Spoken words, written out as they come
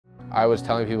I was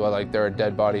telling people like there are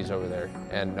dead bodies over there,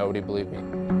 and nobody believed me.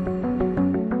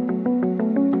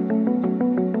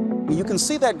 You can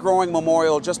see that growing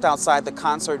memorial just outside the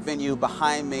concert venue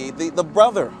behind me. The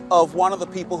brother of one of the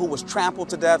people who was trampled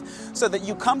to death said that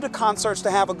you come to concerts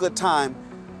to have a good time,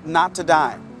 not to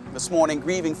die. This morning,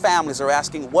 grieving families are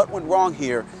asking what went wrong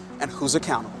here and who's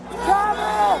accountable.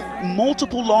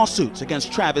 Multiple lawsuits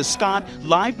against Travis Scott,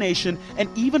 Live Nation, and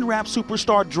even rap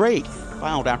superstar Drake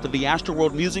filed after the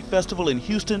Astroworld Music Festival in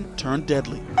Houston turned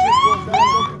deadly.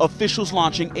 Officials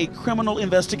launching a criminal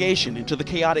investigation into the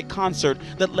chaotic concert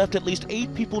that left at least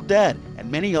 8 people dead and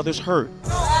many others hurt.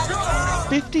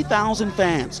 50,000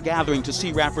 fans gathering to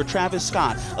see rapper Travis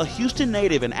Scott, a Houston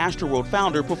native and Astroworld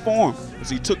founder, perform. As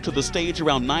he took to the stage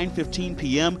around 9:15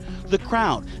 p.m., the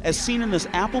crowd, as seen in this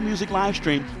Apple Music live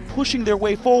stream, pushing their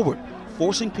way forward,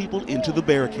 forcing people into the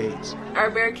barricades.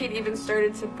 Our barricade even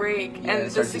started to break, and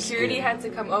the security had to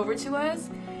come over to us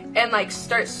and like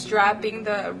start strapping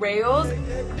the rails.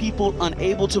 People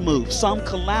unable to move, some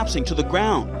collapsing to the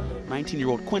ground.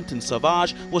 19-year-old Quentin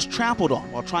Savage was trampled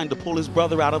on while trying to pull his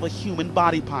brother out of a human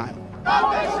body pile.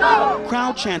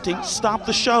 Crowd chanting, "Stop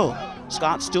the show!"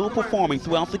 Scott still performing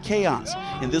throughout the chaos.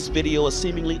 In this video, a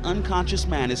seemingly unconscious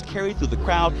man is carried through the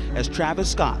crowd as Travis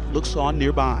Scott looks on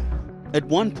nearby. At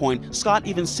one point, Scott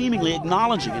even seemingly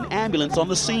acknowledging an ambulance on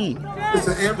the scene. It's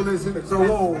an ambulance in it, so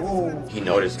whoa. He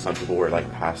noticed some people were like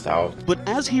passed out. But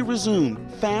as he resumed,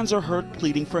 fans are heard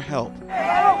pleading for help.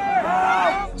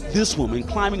 This woman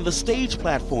climbing the stage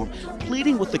platform,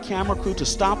 pleading with the camera crew to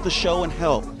stop the show and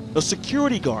help. A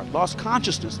security guard lost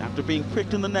consciousness after being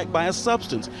pricked in the neck by a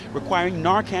substance, requiring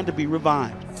Narcan to be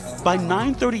revived. By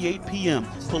 9:38 p.m.,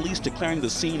 police declaring the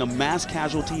scene a mass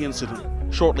casualty incident.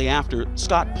 Shortly after,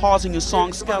 Scott pausing his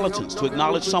song Skeletons to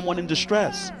acknowledge someone in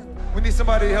distress. We need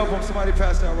somebody to help him. Somebody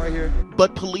passed out right here.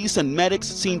 But police and medics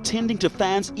seen tending to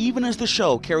fans even as the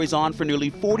show carries on for nearly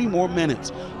 40 more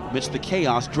minutes. Amidst the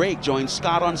chaos, Drake joins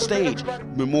Scott on stage,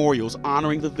 memorials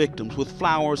honoring the victims with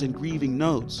flowers and grieving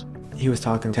notes. He was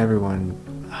talking to everyone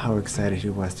how excited he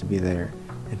was to be there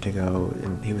and to go,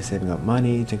 and he was saving up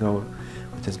money to go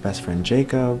with his best friend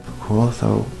Jacob, who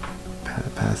also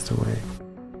passed away.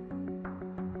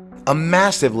 A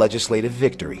massive legislative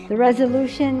victory. The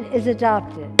resolution is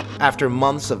adopted. After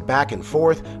months of back and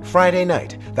forth, Friday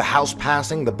night, the House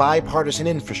passing the bipartisan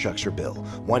infrastructure bill,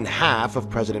 one half of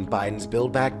President Biden's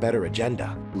Build Back Better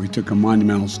agenda. We took a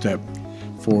monumental step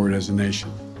forward as a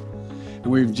nation.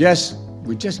 And we're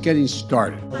just getting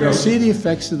started. They'll see the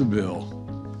effects of the bill,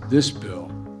 this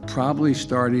bill, probably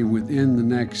starting within the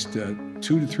next 2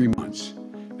 to 3 months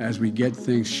as we get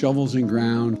things shovels in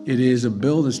ground. It is a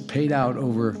bill that's paid out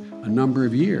over a number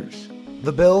of years.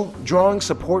 The bill drawing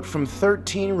support from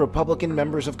 13 Republican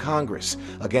members of Congress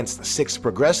against the 6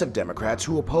 progressive Democrats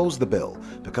who opposed the bill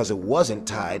because it wasn't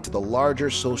tied to the larger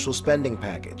social spending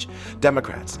package.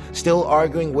 Democrats still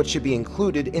arguing what should be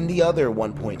included in the other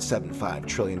 $1.75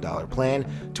 trillion plan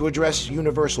to address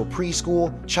universal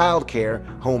preschool, child care,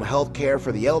 home health care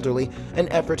for the elderly, and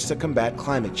efforts to combat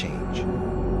climate change.